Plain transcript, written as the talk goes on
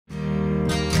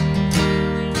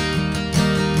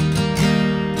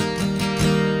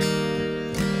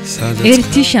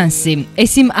ერთი შანსი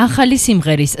ეს იმ ახალი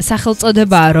სიმღერის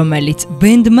სახელწოდებაა, რომელიც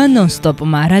ბენდმა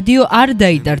ნონსტოპმა რადიო არ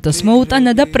დაიდარდოს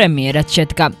მოუტანა და პრემიერად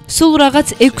შედგა. სულ რაღაც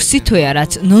 6 თვეა,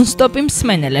 რაც ნონსტოპი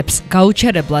მსმენელებს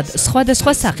გაუჩერებლად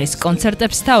სხვადასხვა სახის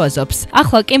კონცერტებს თავაზობს.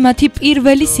 ახლა კი მათი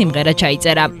პირველი სიმღერა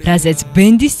ჩაიწერა, რაზეც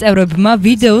ბენდის წევრებმა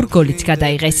ვიდეო რგოლიც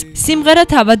გადაიღეს. სიმღერა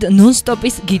თავად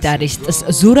ნონსტოპის გიტარისტს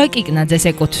ზურა კიკნაძეს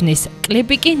ეკუთვნის,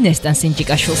 კლიპი კი ნესტან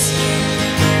სინჯიკაშვილს.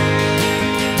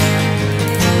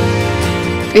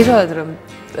 პირველად რომ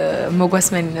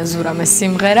მოგვასმენინა ზურამ ეს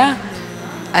სიმღერა,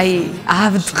 აი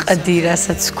ავწყდი,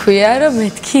 რასაც ქვია, რომ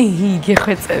მეთქი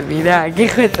გიხვეწები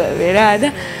რა და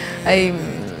აი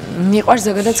მიყვარს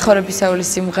ზოგადად ცხოვრებისეული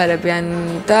სიმღერები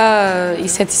და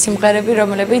ისეთი სიმღერები,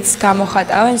 რომლებიც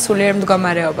გამოხატავენ სულიერ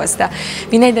მდგომარეობას და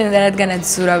ვინაიდან რადგანაც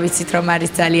ზურა ვიცით, რომ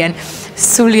არის ძალიან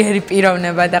სულიერი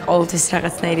პიროვნება და ყოველთვის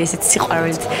რაღაცნაირი ესეთი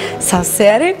სიყვარულით სავსე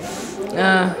არის.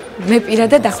 მე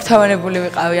პირადად აღფრთოვანებული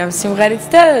ვიყავი ამ სიმღერით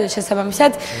და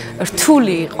შესაბამისად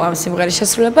რთული იყო ამ სიმღერის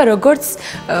შესრულება, როგორც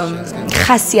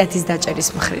ხასიათის დაჭერის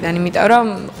მხრიდან, იმიტომ რომ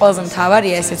ყველაზე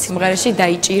მთავარია ესეთ სიმღერაში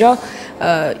დაიჭირო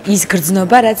ის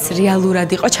გრძნობა, რაც რეალურად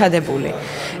იყო ჩადებული.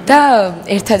 და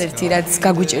ერთადერთი რაც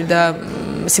გაგვიჭირდა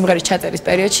სიმღერის ჩაწერის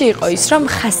პერიოდში იყო ის, რომ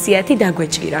ხასიათი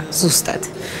დაგვეჭირა ზუსტად.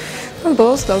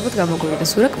 ბოლოს ალბათ გამოგვივიდა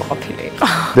სურა კმაყოფილი იყო.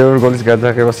 მეორე გოლის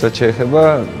გადაღებასაც შეეხება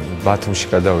ბათუმში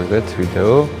გადავიღეთ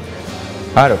ვიდეო.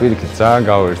 არა, პირიქით ძალიან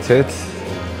გავერთეთ.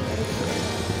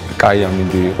 კაი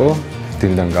ამინდი იყო.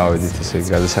 წლიდან გავედით ესე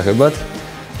გადასახებად.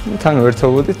 თან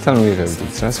ვერთობოდით, თან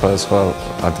ვიღებდით რა სხვადასხვა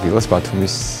ადგილას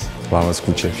ბათუმის ლავაზ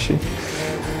ქუჩებში.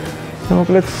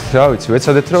 მოკლედ, რა ვიცი,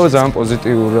 ვეცადეთ რომ ძალიან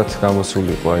პოზიტიურად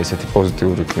გამოსული იყო, ესეთი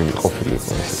პოზიტიური კლიმატი ყოფილიყო,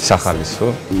 ესეთი სახალისო.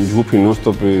 ჯგუფი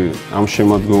ნონსტოპი ამ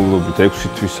შემადგენლობით 6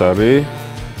 თვის არის.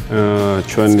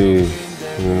 ჩვენი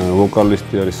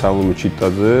ვოკალისტი არის სალომე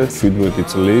ჩიტაძე, 17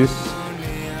 წლის.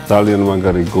 ძალიან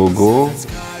მაგარი გოგო.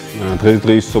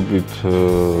 დღესდღეობით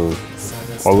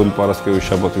ყოველი პარასკევის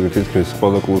შაბათი თითქმის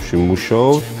ყველა კლუბში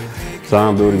მუშაობს.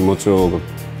 ძალიან ბევრი მოწვევა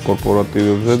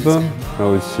კორპორატივებზე და რა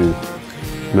ვიცი,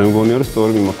 მე მგონია რომ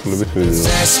სწორი მიმართულებით მივიდა.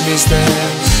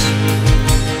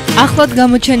 ახლად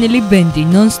გამოჩენილი ბენდი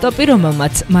ნონსტოპი,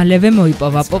 რომელმაც მალევე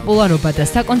მოიპოვა პოპულარობა და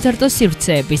საკონცერტო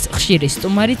სივრცეების ხშირი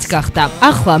სტუმარიც გახდა.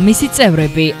 ახლა მისი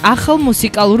წევრები ახალ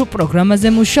მუსიკალურ პროგრამაზე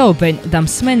მუშაობენ და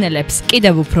მსმენელებს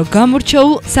კიდევ უფრო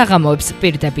გამორჩეულ საღამოებს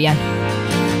პირდებიან.